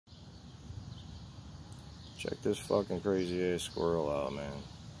Check this fucking crazy ass squirrel out, man.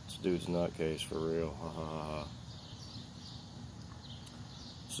 This dude's nutcase for real. Ha ha ha ha.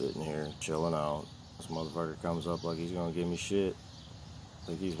 Sitting here, chilling out. This motherfucker comes up like he's gonna give me shit.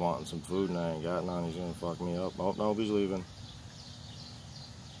 Think he's wanting some food and I ain't got none. He's gonna fuck me up. Oh, no, he's leaving.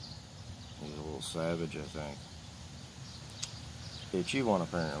 He's a little savage, I think. Itchy one,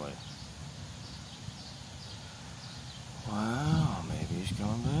 apparently. Wow, maybe he's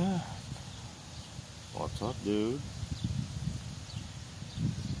coming back. What's up, dude?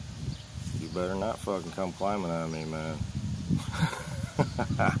 You better not fucking come climbing on me, man.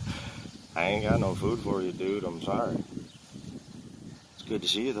 I ain't got no food for you, dude. I'm sorry. It's good to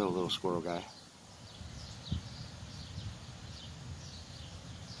see you, though, little squirrel guy.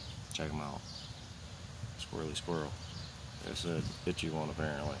 Check him out. Squirrely squirrel. Like I said, itchy one,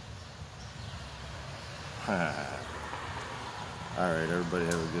 apparently. Alright, everybody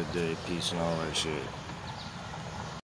have a good day. Peace and all that shit.